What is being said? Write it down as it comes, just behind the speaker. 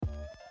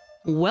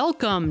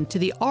Welcome to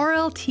the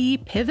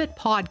RLT Pivot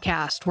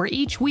Podcast, where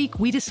each week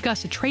we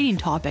discuss a trading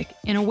topic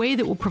in a way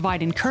that will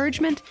provide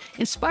encouragement,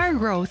 inspire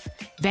growth,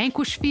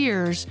 vanquish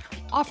fears,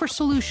 offer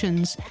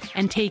solutions,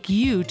 and take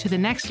you to the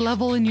next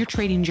level in your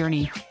trading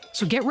journey.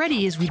 So get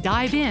ready as we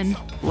dive in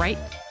right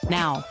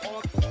now.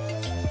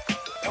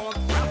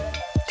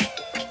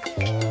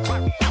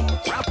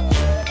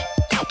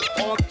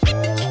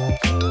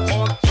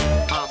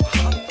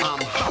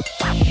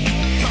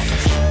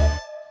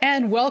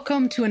 And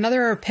welcome to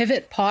another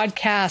Pivot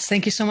Podcast.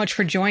 Thank you so much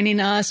for joining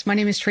us. My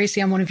name is Tracy.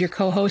 I'm one of your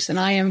co-hosts, and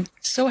I am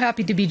so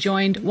happy to be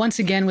joined once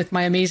again with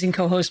my amazing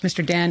co-host,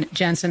 Mr. Dan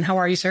Jensen. How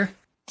are you, sir?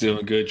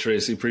 Doing good,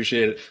 Tracy.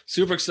 Appreciate it.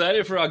 Super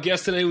excited for our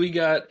guest today. We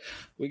got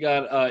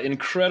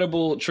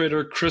incredible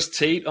trader Chris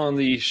Tate on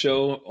the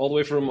show, all the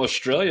way from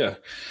Australia.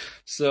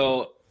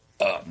 So,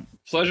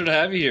 pleasure to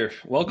have you here.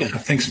 Welcome. Yeah,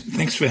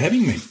 thanks for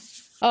having me.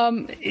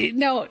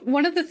 Now,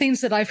 one of the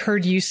things that I've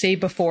heard you say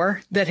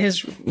before that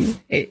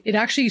it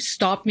actually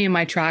stopped me in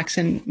my tracks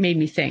and made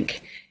me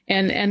think,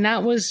 and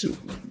that was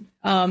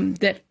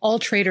that all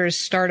traders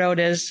start out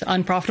as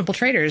unprofitable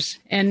traders,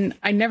 and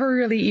I never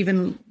really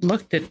even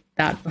looked at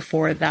that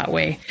before that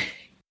way.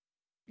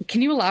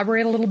 Can you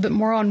elaborate a little bit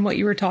more on what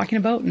you were talking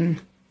about?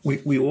 And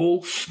we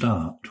all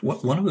start.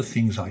 One of the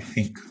things I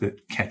think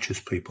that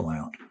catches people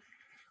out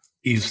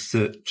is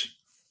that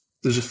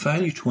there's a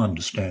failure to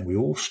understand we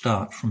all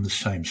start from the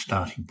same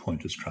starting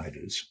point as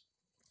traders.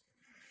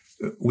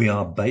 We're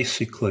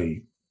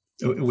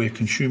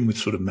consumed with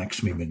sort of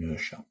maximum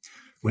inertia.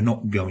 We're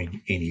not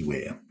going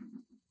anywhere.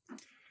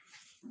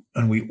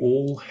 And we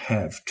all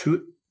have,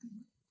 to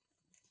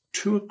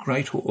a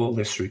greater or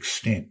lesser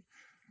extent,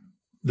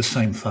 the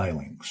same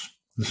failings,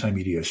 the same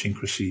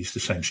idiosyncrasies, the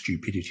same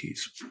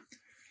stupidities.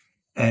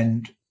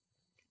 And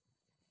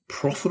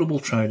profitable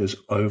traders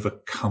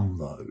overcome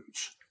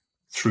those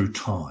through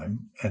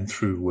time and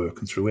through work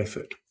and through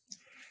effort.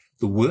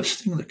 The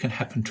worst thing that can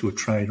happen to a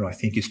trader, I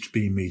think, is to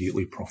be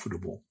immediately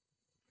profitable,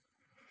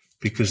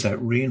 because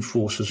that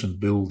reinforces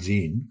and builds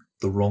in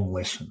the wrong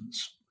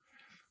lessons.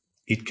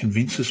 It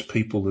convinces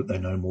people that they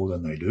know more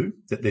than they do,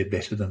 that they're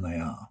better than they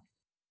are.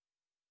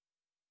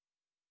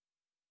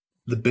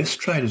 The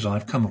best traders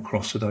I've come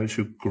across are those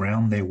who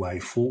ground their way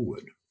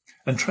forward.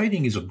 And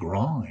trading is a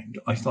grind.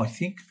 I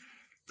think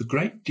the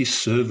great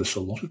disservice a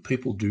lot of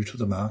people do to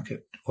the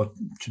market, or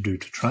to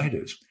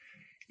traders,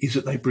 is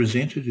that they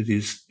presented it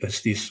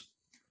as this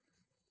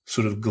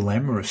sort of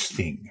glamorous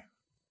thing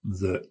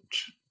that,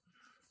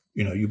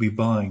 you know, you'll be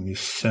buying this,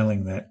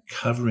 selling that,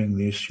 covering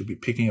this, you'll be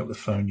picking up the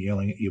phone,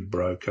 yelling at your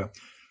broker.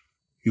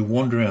 You'll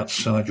wander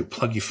outside, you'll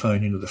plug your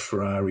phone into the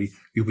Ferrari,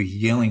 you'll be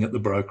yelling at the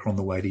broker on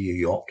the way to your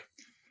yacht.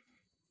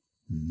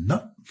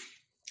 No.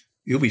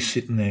 You'll be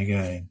sitting there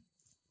going,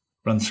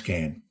 run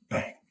scan,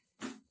 bang.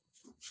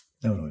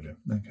 Now what do I do?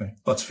 Okay.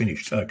 Oh, it's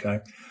finished. Okay.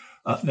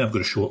 Now I've got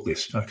a short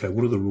list. Okay.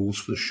 What are the rules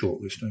for the short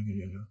list? Okay,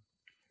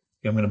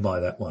 yeah, I'm going to buy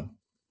that one.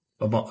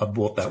 I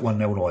bought that one.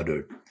 Now what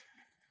do?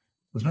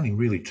 There's nothing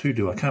really to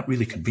do. I can't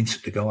really convince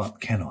it to go up,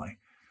 can I?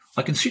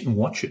 I can sit and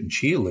watch it and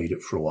cheerlead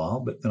it for a while,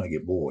 but then I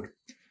get bored.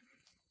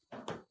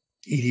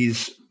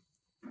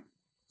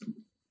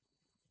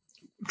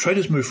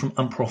 Traders move from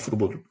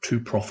unprofitable to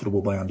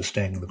profitable by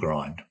understanding the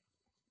grind,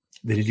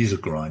 that it is a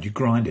grind. You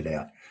grind it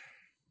out.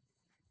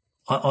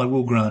 I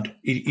will grant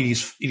it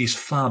is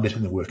far better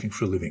than working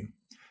for a living.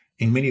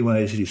 In many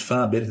ways, it is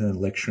far better than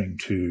lecturing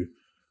to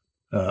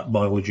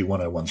Biology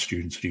 101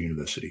 students at a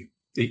university.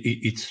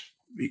 It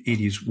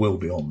is well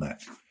beyond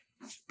that.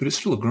 But it's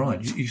still a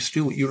grind.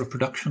 You're a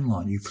production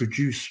line. You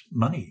produce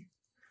money.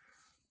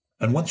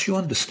 And once you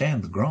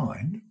understand the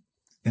grind,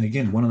 then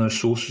again, one of those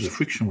sources of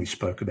friction we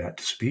spoke about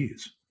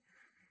disappears.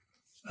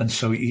 And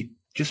so it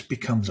just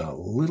becomes a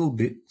little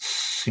bit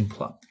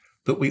simpler.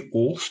 But we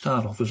all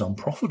start off as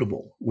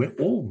unprofitable. We're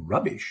all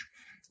rubbish.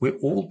 We're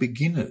all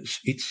beginners.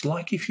 It's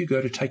like if you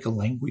go to take a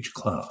language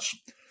class,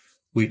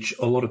 which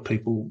a lot of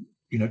people,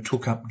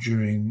 took up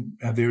during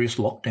our various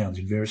lockdowns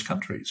in various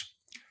countries.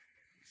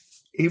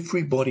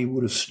 Everybody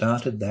would have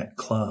started that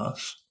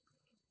class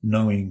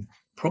knowing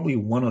probably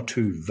one or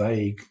two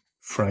vague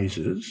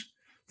phrases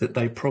that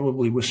they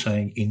probably were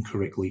saying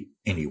incorrectly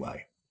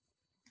anyway.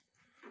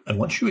 And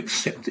once you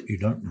accept that you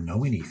don't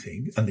know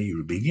anything and that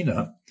you're a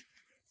beginner,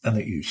 and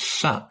that you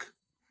suck,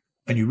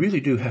 and you really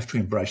do have to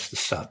embrace the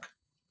suck,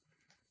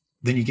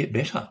 then you get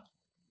better.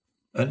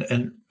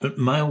 And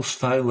males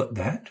fail at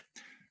that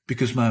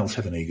because males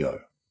have an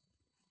ego.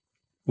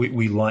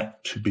 We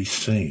like to be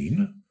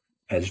seen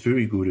as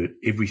very good at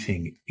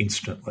everything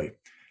instantly.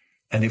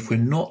 And if we're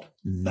not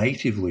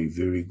natively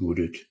very good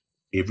at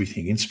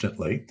everything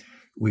instantly,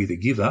 we either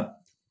give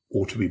up,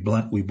 or to be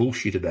blunt, we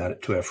bullshit about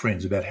it to our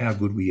friends about how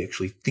good we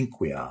actually think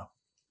we are.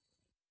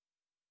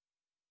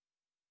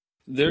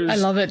 I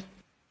love it.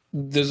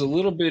 There's a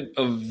little bit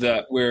of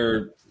that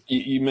where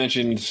you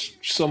mentioned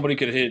somebody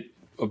could hit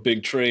a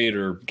big trade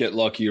or get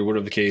lucky or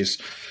whatever the case.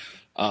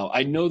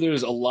 I know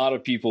there's a lot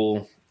of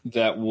people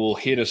that will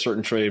hit a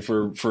certain trade.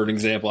 For an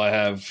example, I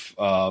have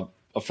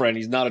a friend.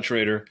 He's not a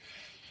trader.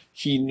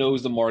 He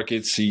knows the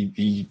markets.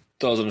 He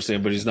does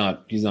understand, but he's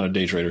not a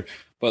day trader.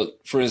 But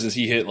for instance,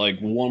 he hit like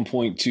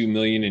 1.2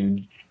 million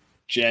in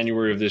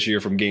January of this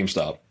year from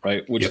GameStop,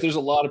 right? Which there's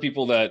a lot of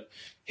people that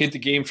hit the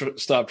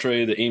GameStop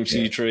trade, the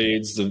AMC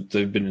trades,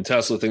 they've been in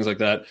Tesla, things like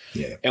that.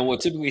 Yeah. And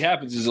what typically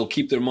happens is they'll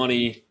keep their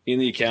money in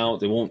the account.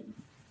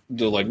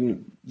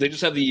 They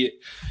just have the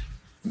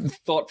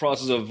thought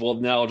process of, well,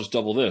 now I'll just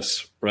double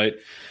this, right?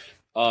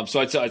 So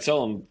I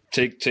tell them,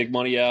 take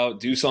money out,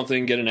 do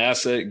something, get an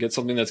asset, get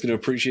something that's going to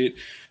appreciate.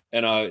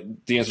 And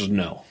the answer is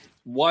no.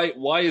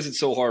 Why is it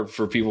so hard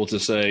for people to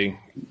say,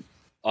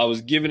 I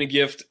was given a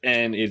gift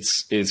and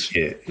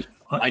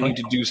I need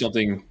to do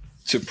something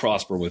to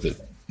prosper with it?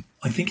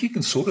 I think you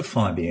can sort of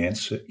find the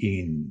answer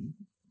in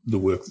the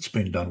work that's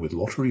been done with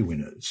lottery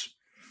winners.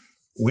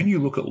 When you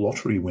look at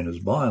lottery winners,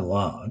 by and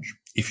large,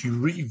 if you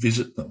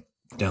revisit them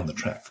down the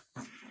track,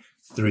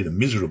 they're either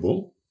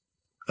miserable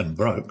and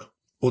broke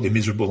or they're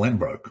miserable and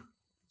broke.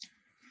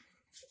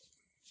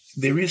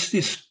 There is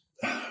this,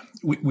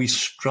 we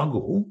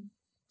struggle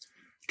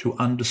to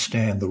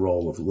understand the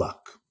role of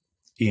luck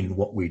in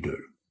what we do.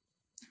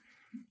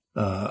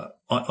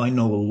 I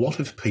know a lot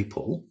of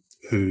people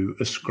who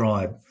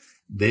ascribe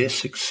their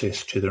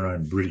success to their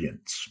own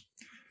brilliance.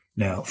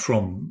 Now,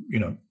 from,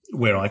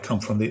 where I come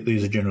from,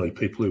 these are generally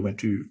people who went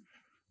to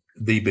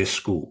the best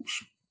schools.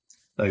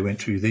 They went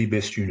to the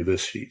best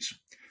universities.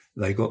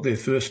 They got their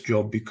first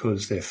job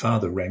because their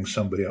father rang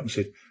somebody up and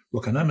said,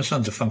 look, I know my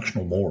son's a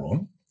functional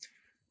moron,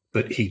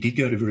 but he did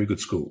go to very good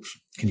schools.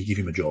 Can you give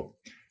him a job?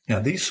 Now,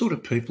 these sort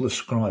of people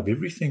ascribe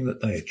everything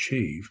that they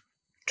achieve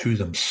to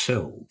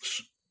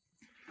themselves.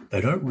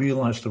 They don't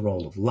realise the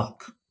role of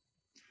luck.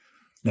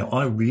 Now,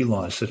 I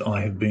realise that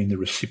I have been the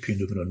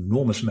recipient of an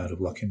enormous amount of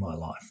luck in my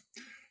life.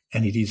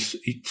 And it's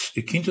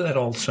akin to that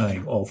old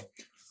saying of,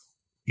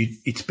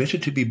 it's better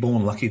to be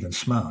born lucky than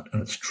smart.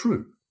 And it's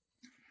true.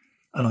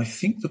 And I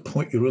think the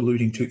point you're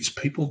alluding to is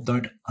people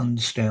don't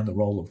understand the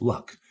role of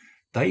luck.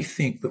 They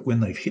think that when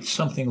they've hit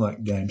something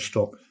like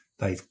GameStop,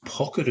 they've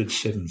pocketed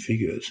 7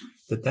 figures,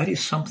 that is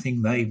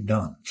something they've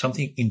done,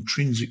 something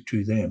intrinsic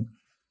to them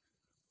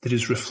that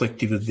is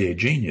reflective of their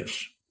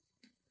genius.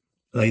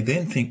 They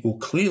then think, well,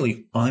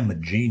 clearly I'm a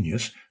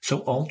genius,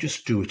 so I'll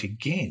just do it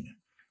again.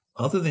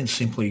 Other than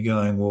simply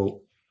going,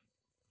 well,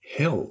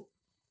 hell,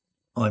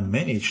 I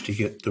managed to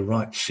get the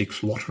right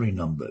 6 lottery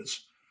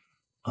numbers.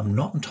 I'm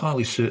not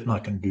entirely certain I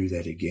can do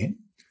that again.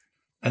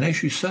 And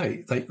as you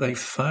say, they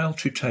fail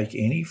to take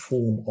any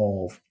form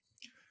of,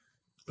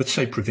 let's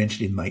say,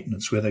 preventative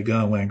maintenance, where they go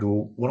away and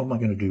go, what am I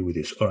going to do with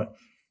this? All right,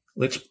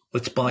 let's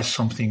buy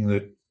something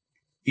that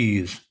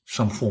is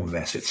some form of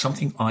asset,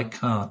 something I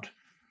can't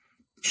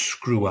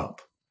screw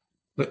up.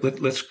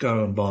 Let's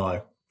go and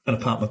buy an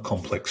apartment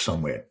complex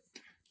somewhere.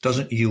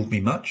 Doesn't yield me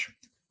much,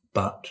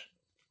 but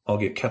I'll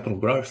get capital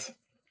growth,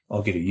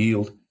 I'll get a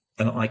yield,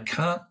 and I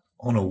can't,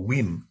 on a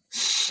whim,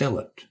 sell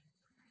it.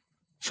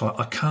 So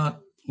I can't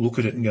look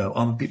at it and go,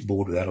 I'm a bit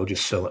bored of that, I'll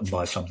just sell it and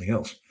buy something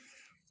else.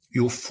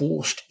 You're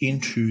forced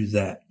into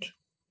that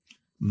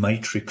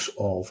matrix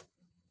of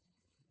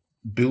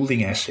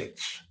building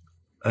assets.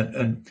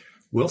 And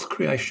wealth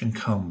creation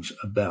comes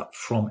about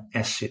from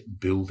asset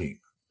building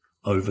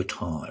over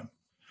time,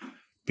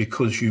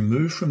 because you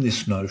move from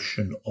this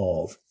notion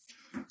of,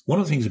 one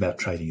of the things about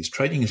trading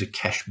is a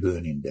cash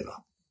burn endeavor.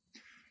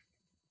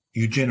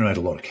 You generate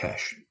a lot of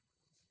cash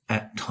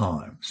at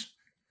times,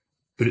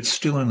 but it's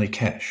still only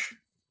cash.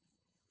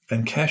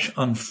 And cash,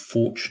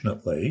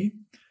 unfortunately,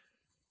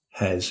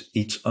 has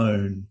its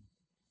own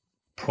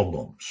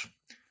problems,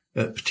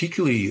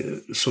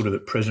 particularly sort of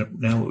at present,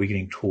 now that we're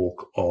getting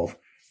talk of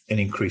an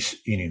increase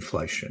in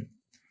inflation.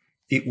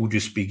 It will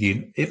just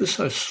begin ever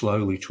so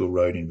slowly to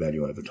erode in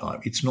value over time.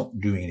 It's not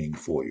doing anything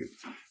for you.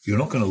 You're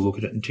not going to look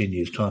at it in 10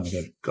 years' time and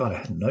go, God, I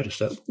hadn't noticed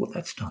that. Look what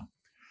that's done.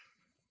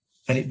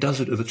 And it does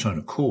it of its own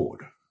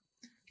accord.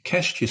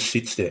 Cash just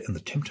sits there and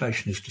the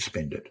temptation is to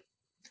spend it.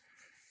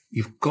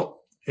 You've got,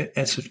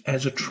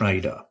 as a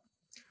trader,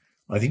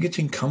 I think it's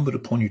incumbent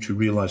upon you to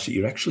realise that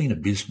you're actually in a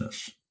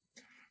business.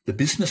 The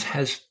business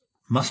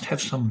must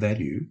have some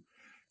value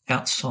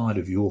outside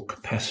of your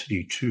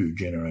capacity to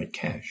generate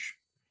cash.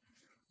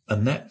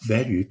 And that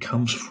value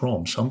comes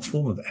from some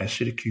form of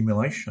asset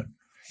accumulation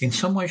in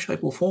some way,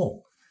 shape or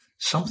form.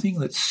 Something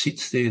that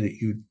sits there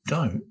that you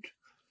don't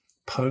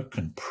poke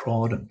and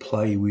prod and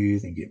play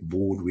with and get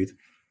bored with.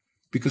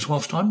 Because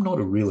whilst I'm not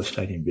a real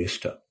estate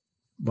investor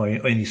by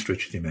any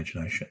stretch of the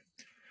imagination,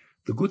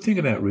 the good thing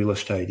about real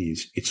estate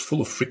is it's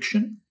full of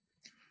friction.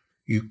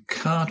 You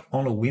can't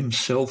on a whim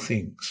sell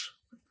things.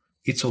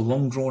 It's a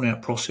long drawn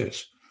out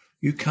process.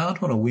 You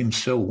can't on a whim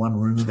sell one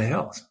room of the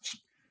house.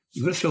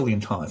 You've got to sell the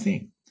entire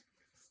thing.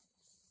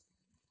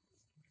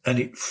 And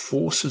it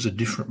forces a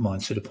different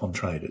mindset upon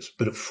traders,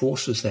 but it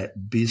forces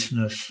that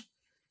business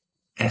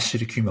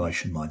asset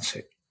accumulation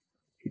mindset.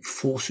 It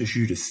forces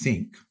you to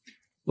think,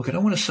 look, I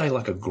don't want to say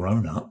like a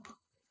grown-up,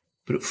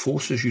 but it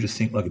forces you to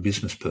think like a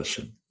business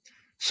person,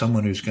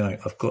 someone who's going,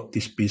 I've got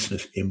this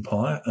business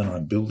empire and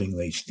I'm building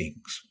these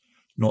things,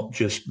 not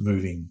just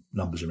moving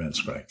numbers around a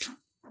screen.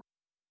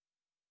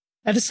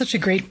 That is such a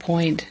great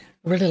point.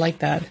 I really like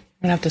that.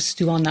 I'm going to have to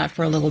stew on that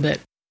for a little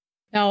bit.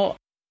 Now,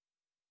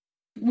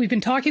 we've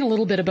been talking a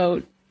little bit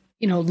about,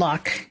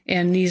 luck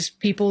and these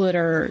people that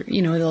are,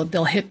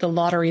 they'll hit the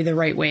lottery the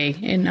right way.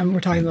 And we're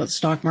talking about the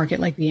stock market,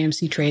 like the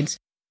AMC trades.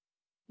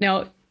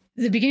 Now,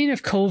 the beginning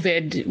of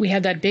COVID, we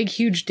had that big,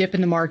 huge dip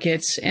in the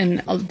markets. And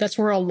that's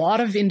where a lot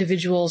of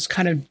individuals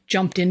kind of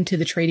jumped into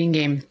the trading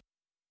game.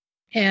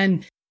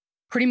 And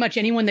pretty much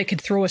anyone that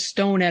could throw a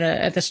stone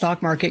at the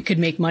stock market could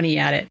make money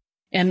at it.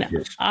 And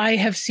yes. I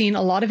have seen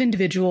a lot of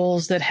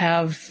individuals that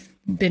have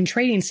been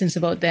trading since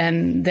about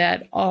then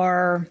that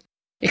are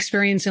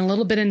experiencing a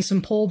little bit in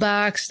some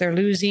pullbacks. They're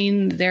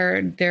losing.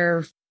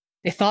 They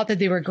thought that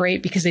they were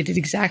great because they did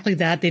exactly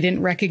that. They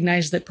didn't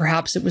recognize that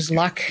perhaps it was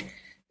luck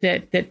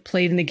that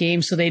played in the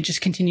game. So they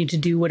just continued to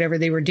do whatever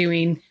they were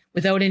doing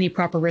without any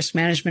proper risk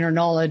management or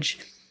knowledge.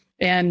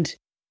 And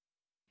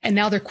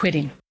now they're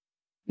quitting.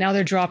 Now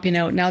they're dropping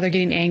out. Now they're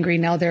getting angry.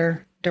 Now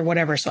they're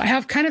whatever. So I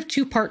have kind of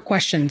two-part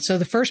question. So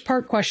the first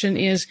part question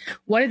is,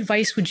 what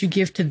advice would you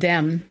give to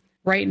them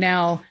right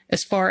now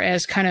as far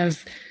as kind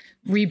of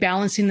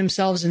rebalancing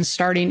themselves and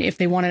starting if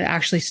they want to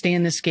actually stay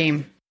in this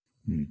game?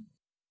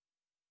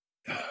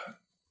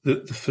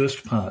 The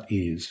first part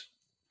is,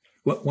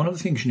 one of the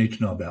things you need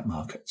to know about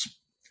markets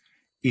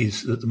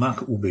is that the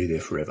market will be there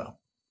forever.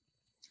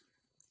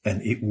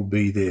 And it will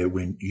be there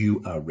when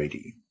you are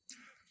ready.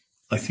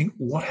 I think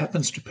what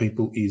happens to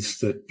people is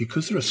that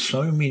because there are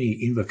so many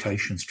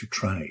invocations to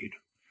trade,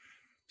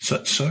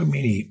 so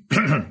many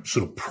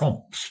sort of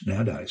prompts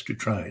nowadays to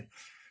trade,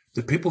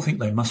 that people think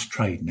they must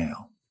trade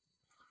now.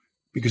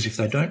 Because if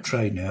they don't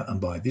trade now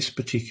and buy this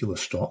particular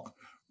stock,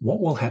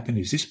 what will happen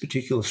is this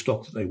particular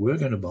stock that they were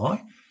going to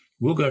buy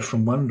will go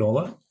from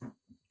 $1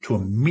 to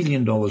 $1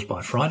 million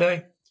by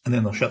Friday, and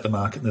then they'll shut the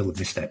market and they'll have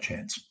missed that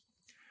chance.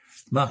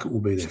 The market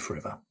will be there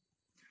forever.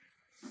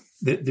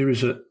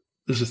 There's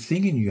a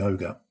thing in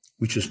yoga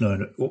which is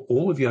known,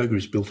 all of yoga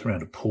is built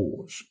around a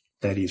pause.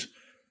 That is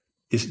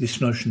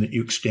this notion that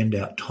you extend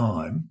out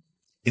time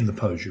in the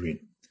pose you're in.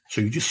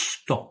 So you just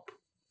stop.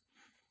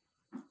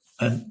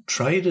 And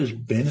traders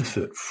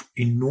benefit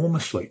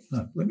enormously.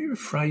 No, let me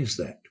rephrase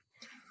that.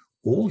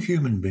 All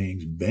human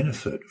beings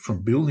benefit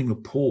from building a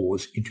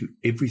pause into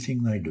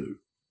everything they do.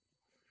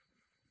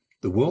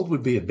 The world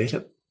would be a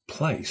better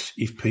place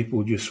if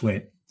people just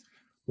went,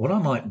 what I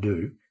might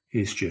do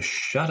is just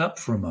shut up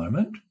for a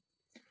moment,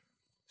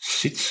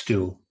 sit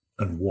still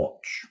and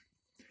watch.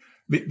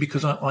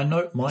 Because I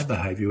know my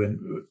behaviour, and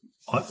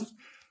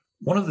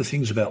one of the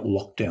things about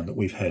lockdown that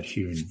we've had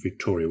here in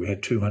Victoria, we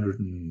had 200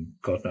 and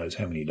God knows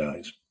how many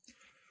days,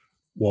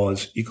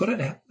 was you got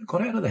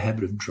out of the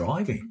habit of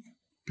driving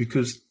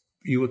because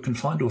you were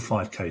confined to a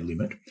 5K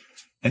limit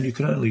and you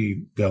could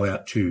only go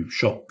out to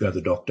shop, go to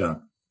the doctor,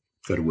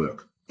 go to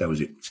work. That was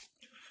it.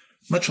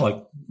 Much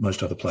like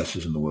most other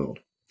places in the world.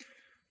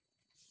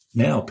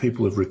 Now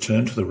people have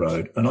returned to the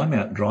road and I'm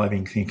out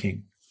driving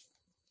thinking,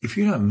 if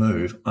you don't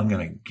move, I'm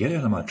going to get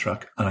out of my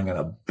truck and I'm going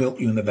to belt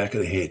you in the back of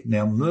the head.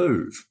 Now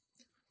move.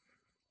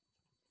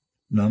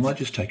 No, I might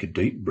just take a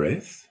deep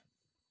breath,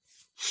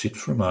 sit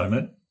for a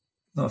moment.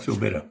 No, I feel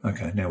better.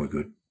 Okay, now we're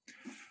good.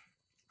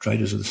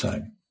 Traders are the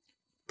same.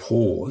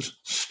 Pause,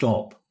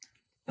 stop,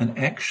 and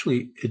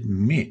actually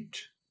admit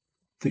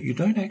that you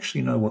don't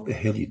actually know what the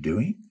hell you're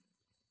doing.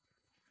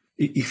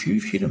 If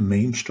you've hit a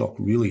meme stock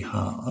really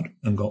hard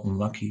and gotten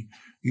lucky,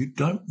 you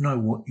don't know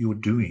what you're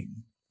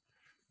doing.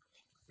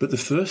 But the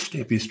first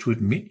step is to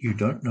admit you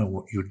don't know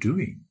what you're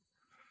doing.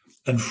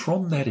 And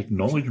from that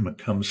acknowledgement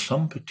comes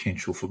some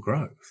potential for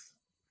growth.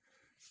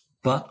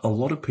 But a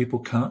lot of people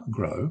can't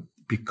grow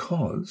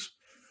because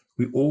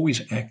we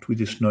always act with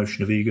this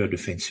notion of ego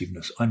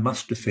defensiveness. I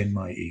must defend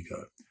my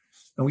ego.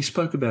 And we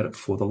spoke about it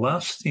before. The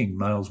last thing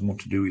males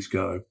want to do is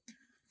go,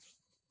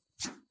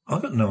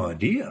 I've got no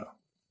idea.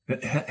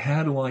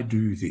 How do I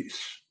do this?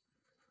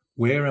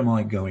 Where am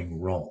I going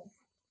wrong?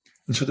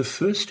 And so the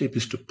first step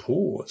is to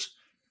pause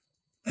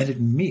and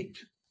admit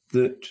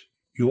that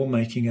you're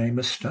making a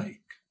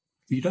mistake.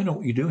 You don't know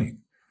what you're doing.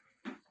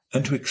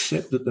 And to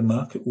accept that the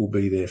market will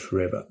be there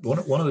forever.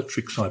 One of the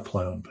tricks I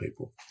play on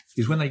people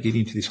is when they get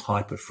into this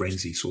hyper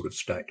frenzy sort of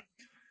state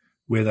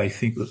where they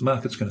think that the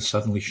market's going to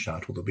suddenly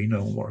shut or there'll be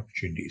no more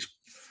opportunities.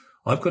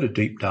 I've got a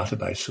deep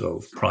database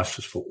of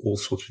prices for all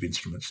sorts of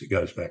instruments that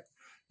goes back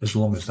as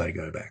long as they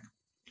go back.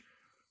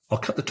 I'll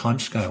cut the time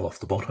scale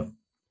off the bottom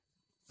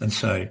and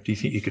say, do you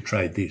think you could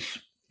trade this?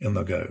 And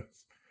they'll go,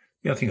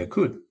 yeah, I think I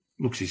could.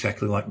 Looks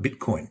exactly like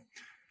Bitcoin.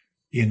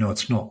 Yeah, no,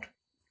 it's not.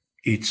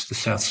 It's the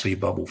South Sea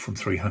bubble from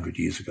 300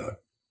 years ago.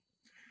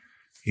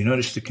 You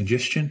notice the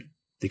congestion,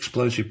 the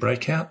explosive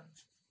breakout?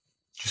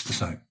 Just the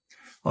same.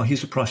 Oh, here's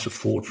the price of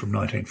Ford from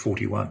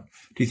 1941.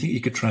 Do you think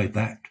you could trade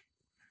that?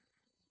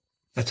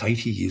 That's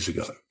 80 years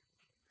ago.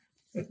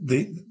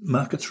 The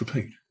markets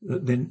repeat.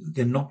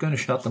 They're not going to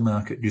shut the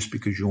market just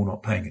because you're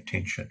not paying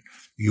attention.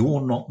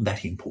 You're not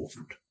that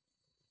important.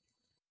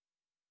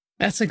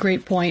 That's a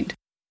great point.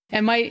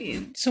 And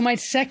my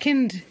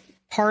second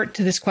part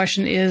to this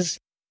question is,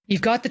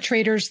 you've got the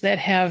traders that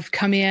have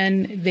come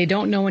in, they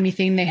don't know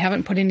anything, they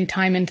haven't put any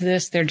time into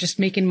this, they're just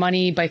making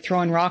money by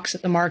throwing rocks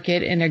at the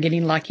market and they're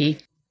getting lucky.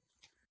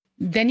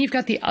 Then you've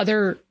got the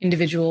other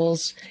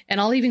individuals,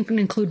 and I'll even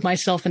include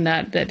myself in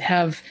that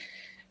have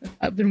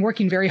I've been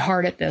working very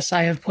hard at this.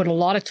 I have put a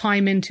lot of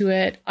time into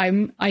it.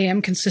 I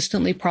am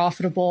consistently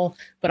profitable,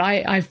 but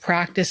I've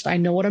practiced. I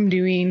know what I'm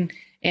doing,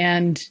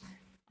 and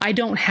I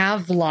don't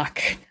have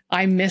luck.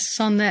 I miss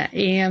on the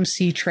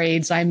AMC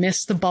trades. I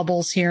miss the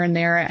bubbles here and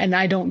there, and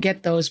I don't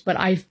get those, but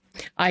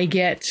I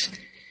get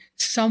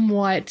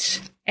somewhat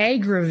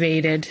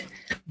aggravated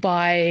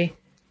by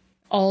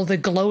all the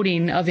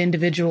gloating of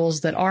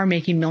individuals that are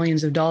making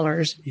millions of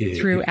dollars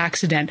through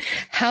accident.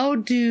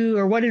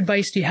 What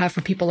advice do you have for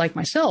people like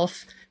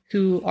myself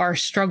who are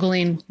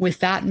struggling with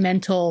that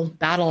mental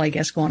battle, I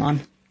guess, going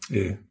on?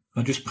 Yeah,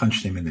 I just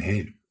punch them in the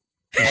head.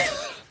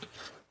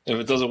 If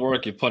it doesn't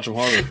work, you punch them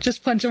harder.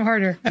 Just punch them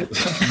harder.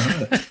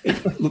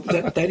 Look,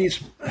 that is,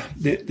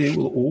 there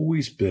will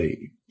always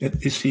be,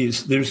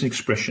 there's an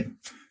expression,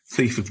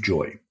 thief of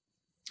joy.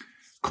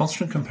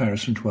 Constant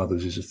comparison to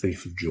others is a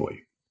thief of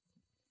joy.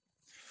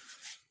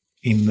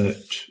 In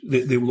that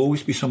there will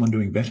always be someone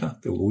doing better,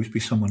 there will always be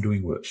someone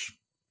doing worse.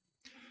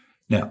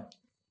 Now,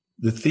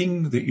 the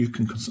thing that you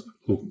can,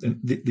 look,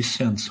 this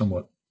sounds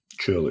somewhat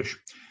churlish,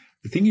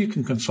 the thing you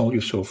can console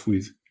yourself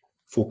with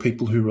for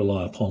people who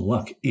rely upon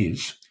luck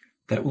is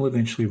that will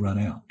eventually run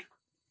out,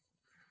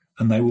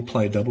 and they will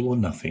play double or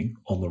nothing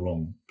on the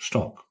wrong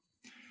stock.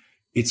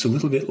 It's a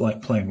little bit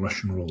like playing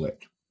Russian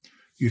roulette.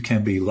 You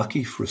can be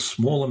lucky for a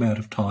small amount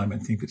of time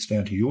and think it's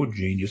down to your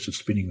genius of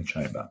spinning the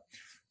chamber.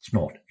 It's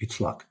not,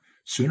 it's luck.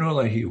 Sooner or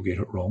later, you'll get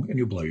it wrong and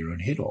you'll blow your own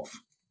head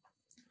off.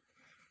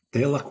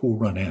 Their luck will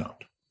run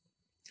out.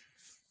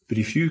 But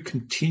if you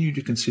continue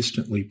to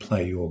consistently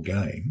play your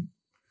game,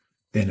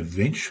 then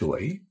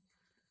eventually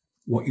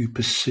what you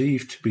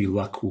perceive to be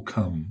luck will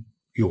come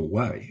your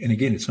way. And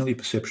again, it's only a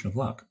perception of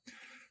luck.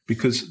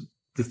 Because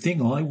the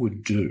thing I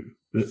would do,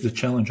 the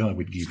challenge I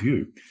would give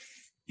you,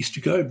 is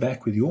to go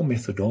back with your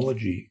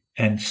methodology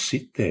and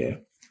sit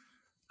there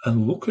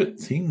and look at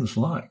things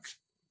like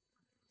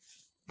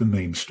the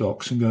meme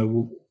stocks and go,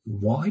 well,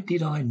 why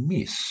did I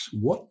miss?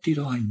 What did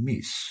I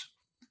miss?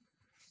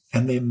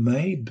 And there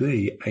may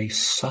be a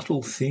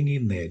subtle thing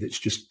in there that's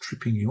just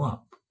tripping you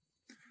up,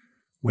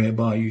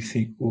 whereby you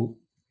think, well,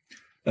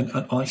 and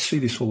I see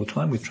this all the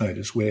time with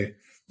traders where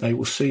they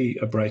will see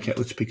a breakout,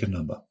 let's pick a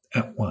number,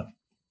 at 1.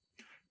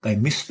 They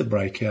miss the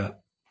breakout,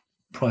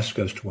 price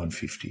goes to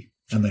 150,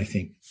 and they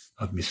think,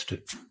 I've missed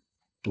it.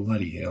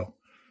 Bloody hell.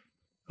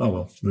 Oh,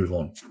 well, move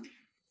on.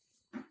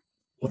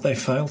 What they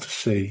fail to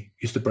see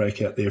is the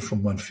breakout there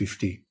from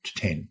 150 to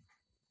 10.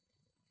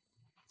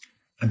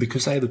 And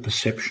because they have a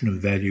perception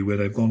of value where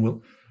they've gone,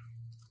 well,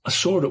 I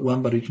saw it at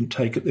 1, but I didn't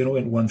take it. Then I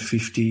went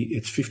 150.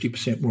 It's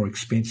 50% more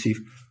expensive.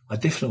 I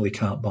definitely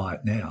can't buy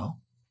it now.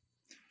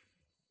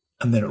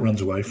 And then it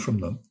runs away from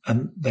them.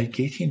 And they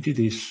get into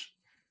this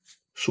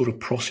sort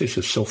of process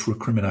of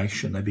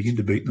self-recrimination. They begin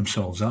to beat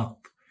themselves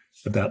up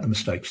about the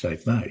mistakes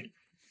they've made.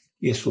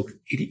 Yes, look,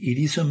 it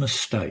is a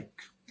mistake.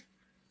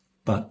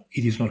 But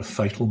it is not a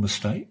fatal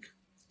mistake.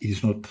 It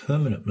is not a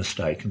permanent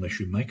mistake unless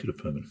you make it a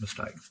permanent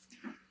mistake.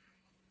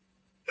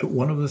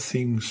 One of the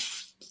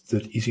things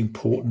that is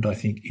important, I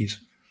think, is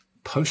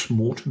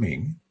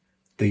post-morteming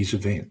these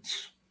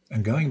events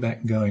and going back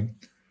and going,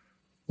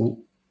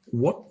 well,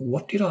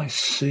 what did I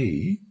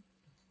see?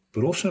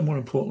 But also, more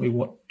importantly,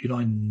 what did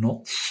I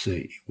not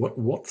see?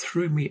 What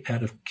threw me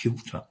out of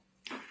kilter?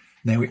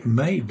 Now, it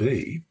may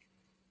be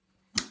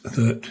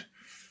that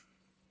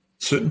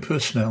certain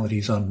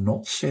personalities are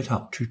not set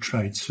up to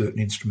trade certain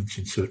instruments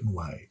in certain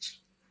ways.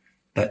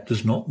 That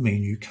does not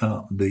mean you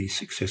can't be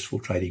successful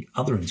trading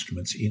other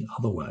instruments in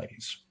other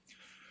ways.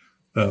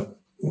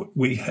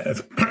 We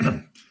have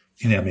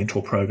in our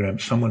mentor program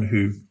someone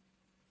who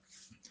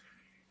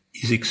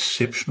is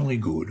exceptionally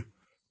good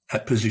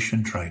at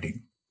position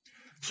trading.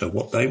 So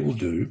what they will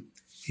do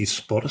is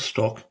spot a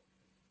stock,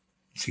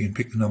 so you can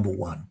pick the number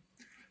 1,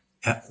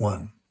 at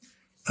 1,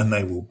 and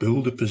they will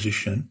build a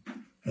position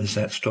as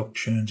that stock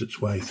churns its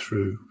way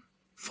through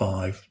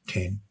 5,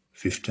 10,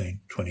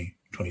 15, 20,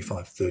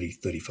 25, 30,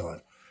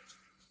 35.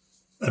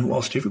 And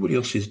whilst everybody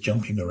else is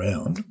jumping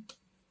around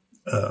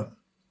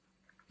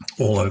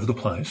all over the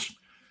place,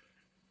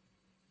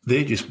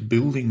 they're just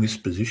building this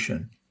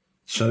position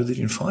so that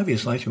in 5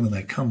 years later when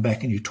they come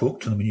back and you talk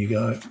to them and you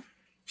go,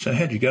 so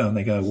how'd you go? And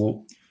they go,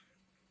 well,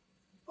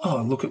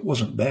 oh, look, it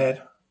wasn't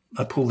bad.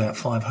 I pulled out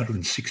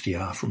 560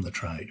 R from the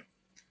trade.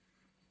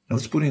 Now,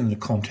 let's put it into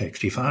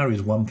context. If R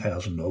is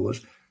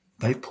 $1,000,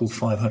 they've pulled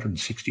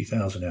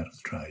 560,000 out of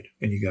the trade.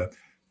 And you go,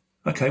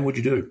 okay,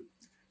 what'd you do?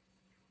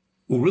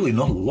 Well, really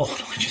not a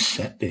lot. I just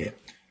sat there.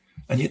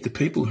 And yet the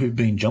people who've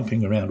been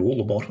jumping around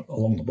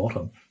along the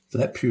bottom for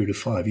that period of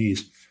 5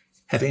 years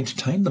have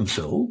entertained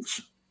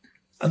themselves,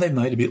 and they've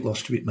made a bit,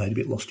 lost a bit, made a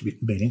bit, lost a bit,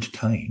 and been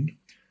entertained.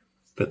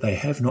 But they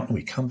have not, and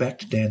we come back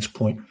to Dan's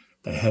point,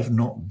 they have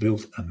not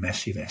built a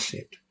massive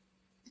asset.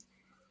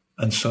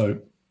 And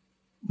so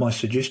my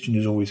suggestion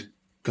is always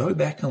go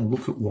back and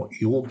look at what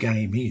your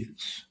game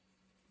is,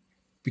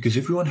 because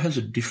everyone has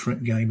a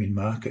different game in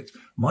markets.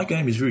 My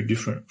game is very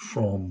different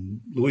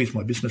from Louise,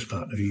 my business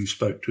partner, who you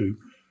spoke to,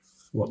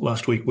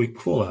 last week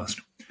before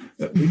last.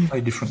 We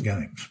play different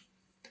games,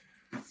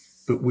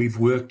 but we've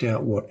worked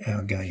out what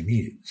our game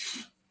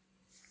is.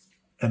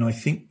 And I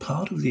think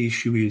part of the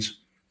issue is,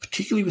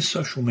 particularly with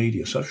social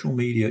media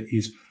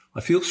is,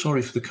 I feel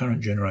sorry for the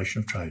current generation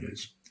of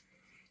traders,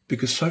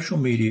 because social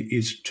media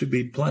is, to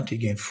be blunt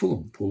again, full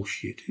of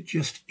bullshit. It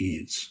just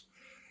is.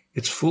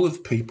 It's full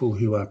of people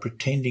who are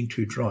pretending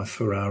to drive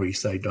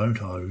Ferraris they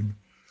don't own,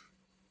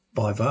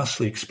 buy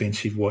vastly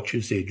expensive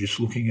watches they're just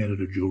looking at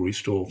a jewellery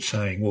store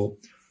saying, well,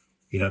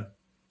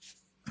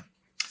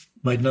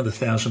 made another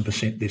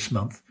 1,000% this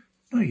month.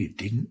 No, you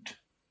didn't.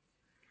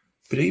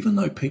 But even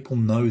though people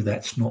know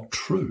that's not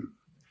true,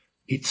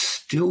 it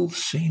still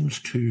seems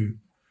to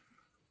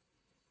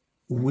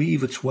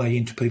weave its way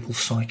into people's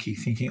psyche,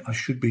 thinking, I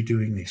should be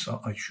doing this,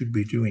 I should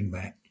be doing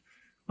that.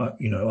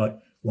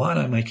 Why aren't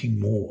I making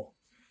more?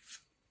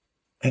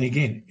 And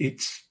again,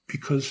 it's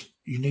because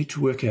you need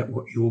to work out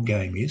what your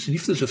game is. And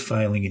if there's a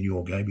failing in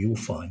your game, you'll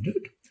find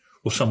it,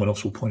 or someone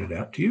else will point it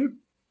out to you.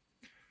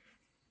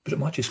 But it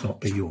might just not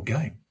be your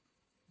game.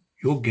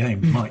 Your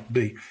game might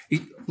be,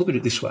 look at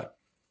it this way.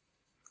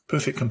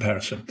 Perfect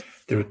comparison.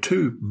 There are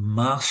two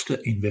master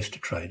investor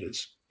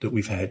traders that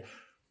we've had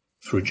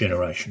for a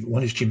generation.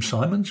 One is Jim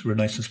Simons,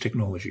 Renaissance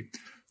Technology,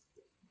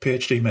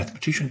 PhD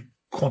mathematician,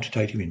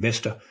 quantitative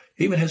investor,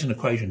 even has an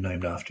equation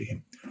named after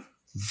him.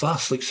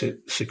 Vastly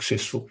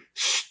successful,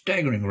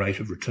 staggering rate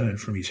of return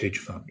from his hedge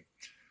fund.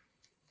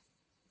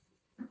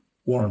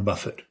 Warren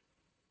Buffett,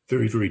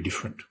 very, very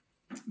different.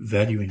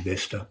 Value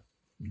investor,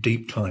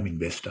 deep time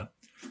investor.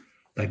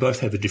 They both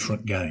have a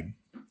different game.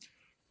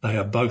 They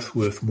are both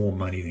worth more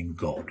money than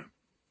God.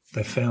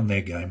 They found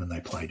their game and they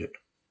played it.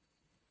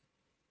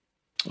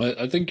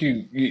 I think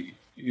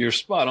you're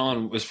spot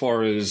on as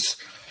far as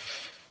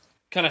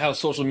kind of how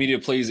social media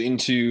plays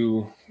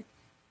into,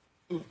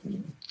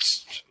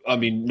 I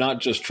mean, not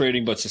just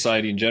trading, but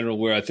society in general,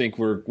 where I think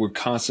we're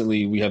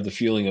constantly, we have the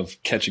feeling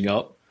of catching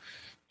up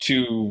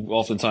to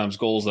oftentimes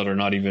goals that are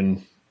not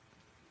even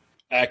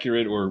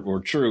accurate or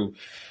true.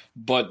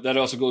 But that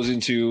also goes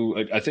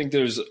into, I think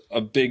there's a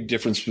big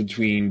difference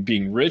between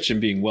being rich and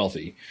being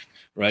wealthy,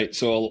 right?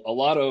 So a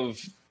lot of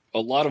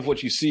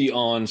what you see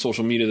on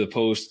social media, the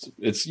post,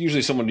 it's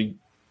usually somebody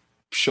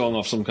showing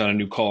off some kind of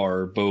new car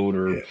or boat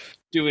or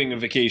doing a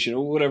vacation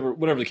or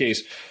whatever the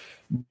case.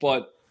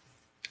 But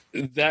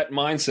that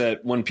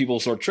mindset, when people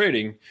start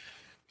trading,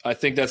 I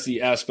think that's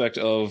the aspect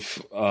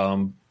of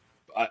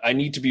I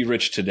need to be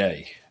rich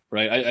today,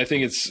 right? I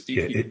think it's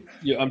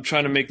I'm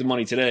trying to make the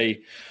money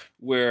today.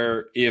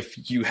 Where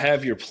if you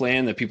have your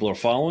plan that people are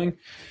following,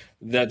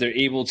 that they're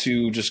able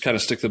to just kind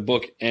of stick the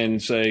book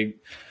and say,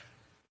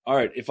 all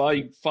right, if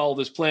I follow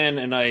this plan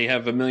and I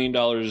have $1 million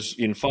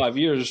in 5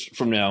 years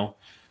from now,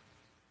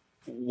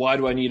 why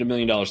do I need $1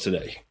 million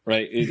today?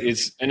 Right.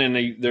 And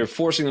then they're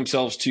forcing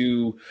themselves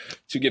to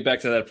get back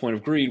to that point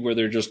of greed where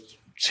they're just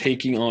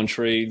taking on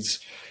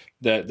trades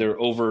that they're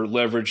over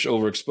leveraged,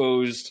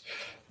 overexposed.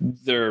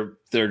 They're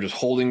just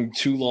holding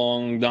too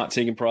long, not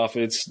taking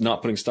profits,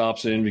 not putting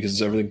stops in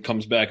because everything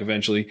comes back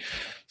eventually.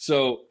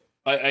 So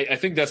I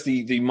think that's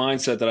the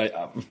mindset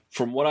that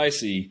from what I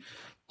see,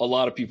 a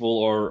lot of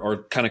people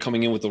are kind of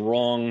coming in with the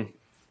wrong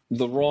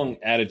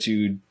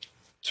attitude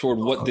toward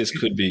what this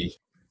could be.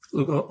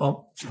 Look,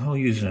 I'll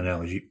use an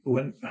analogy.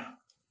 When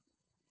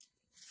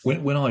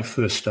I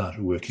first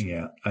started working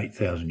out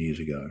 8,000 years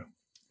ago,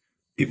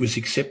 it was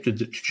accepted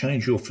that to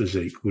change your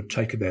physique would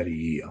take about a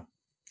year.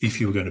 If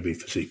you were going to be a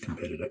physique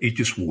competitor, it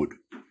just would.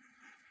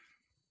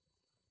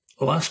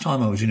 The last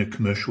time I was in a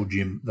commercial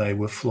gym, they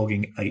were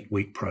flogging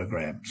 8-week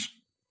programs.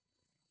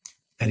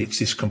 And it's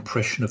this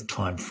compression of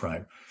time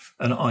frame.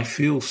 And I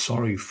feel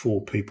sorry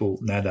for people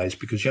nowadays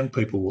because young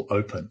people will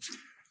open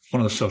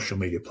one of the social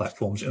media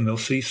platforms and they'll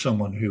see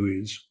someone who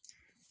is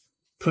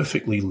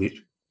perfectly lit,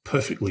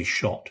 perfectly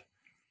shot,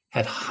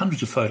 had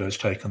hundreds of photos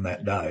taken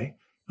that day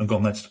and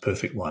gone, that's the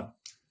perfect one.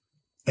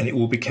 And it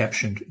will be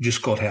captioned,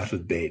 just got out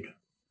of bed.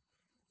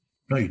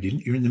 No, you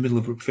didn't. You're in the middle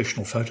of a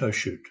professional photo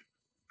shoot,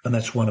 and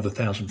that's one of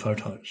 1,000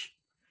 photos.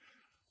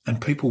 And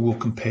people will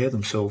compare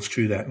themselves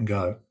to that and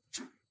go,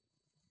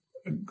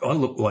 I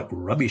look like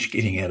rubbish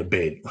getting out of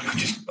bed.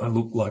 I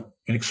look like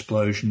an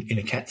explosion in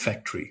a cat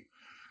factory.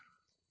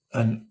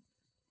 And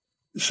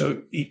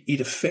so it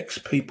affects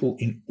people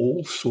in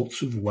all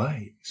sorts of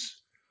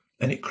ways.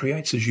 And it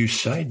creates, as you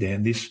say,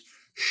 Dan, this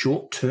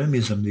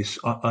short-termism, this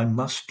I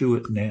must do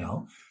it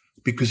now,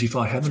 because if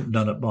I haven't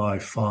done it by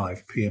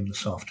 5 p.m.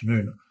 this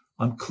afternoon,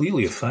 I'm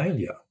clearly a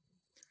failure.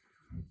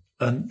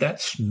 And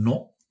that's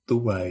not the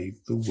way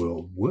the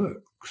world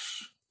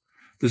works.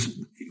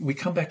 We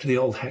come back to the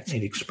old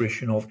hackneyed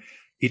expression of,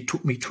 it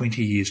took me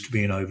 20 years to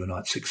be an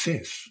overnight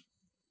success.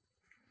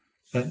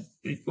 And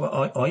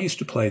I used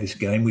to play this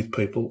game with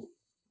people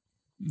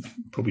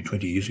probably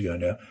 20 years ago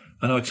now,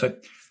 and I'd say,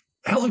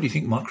 how long do you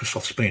think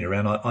Microsoft's been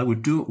around? I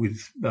would do it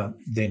with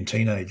then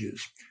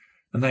teenagers.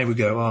 And they would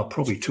go,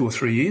 probably 2 or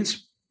 3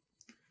 years.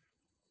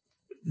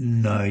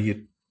 No,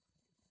 you're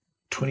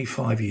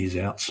 25 years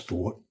out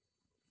sport.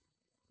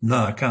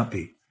 No, it can't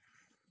be.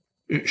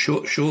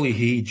 Surely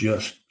he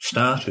just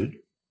started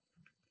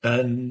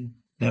and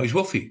now he's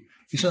wealthy.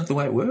 Isn't that the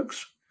way it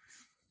works?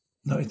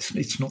 No,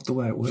 it's not the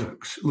way it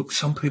works. Look,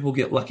 some people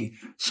get lucky.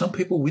 Some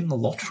people win the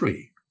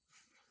lottery.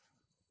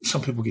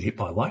 Some people get hit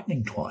by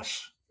lightning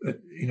twice.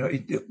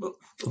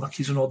 Luck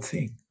is an odd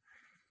thing.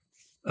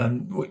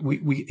 And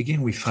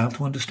we fail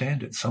to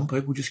understand it. Some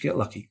people just get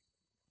lucky.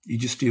 You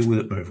just deal with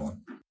it, move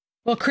on.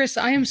 Well, Chris,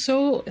 I am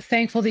so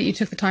thankful that you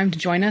took the time to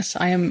join us.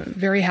 I am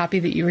very happy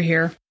that you were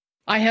here.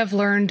 I have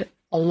learned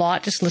a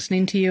lot just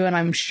listening to you, and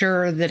I'm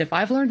sure that if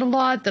I've learned a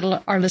lot,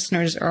 that our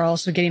listeners are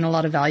also getting a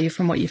lot of value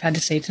from what you've had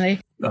to say today.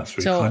 That's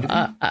very kind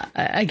of you.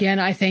 Again,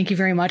 I thank you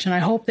very much, and I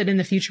hope that in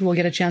the future we'll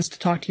get a chance to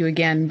talk to you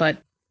again.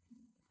 But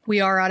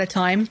we are out of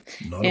time,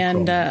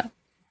 and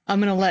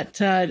I'm going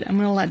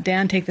to let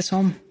Dan take this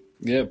home.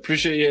 Yeah,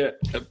 appreciate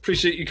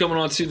you coming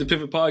on to the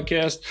Pivot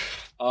Podcast.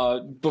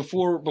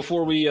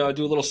 Before we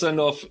do a little send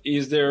off,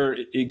 is there,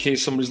 in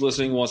case somebody's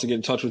listening wants to get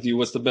in touch with you,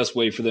 what's the best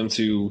way for them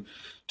to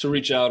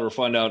reach out or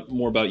find out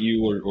more about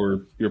you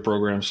or your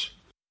programs?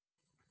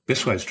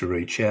 Best ways to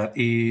reach out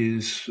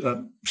is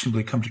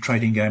simply come to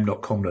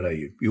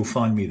tradinggame.com.au. You'll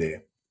find me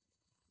there.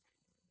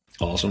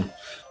 Awesome.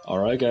 All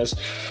right, guys.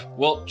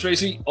 Well,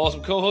 Tracy,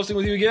 awesome co-hosting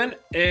with you again.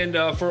 And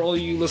for all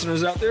you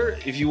listeners out there,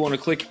 if you want to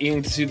click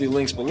into the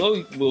links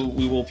below,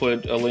 we will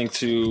put a link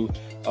to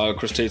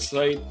Chris Tate's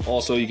site.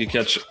 Also, you can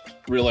catch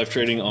Real Life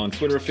Trading on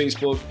Twitter,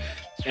 Facebook,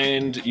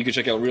 and you can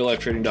check out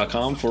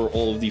reallifetrading.com for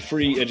all of the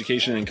free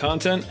education and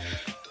content.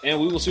 And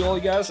we will see all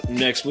you guys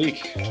next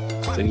week.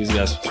 Take it easy,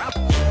 guys.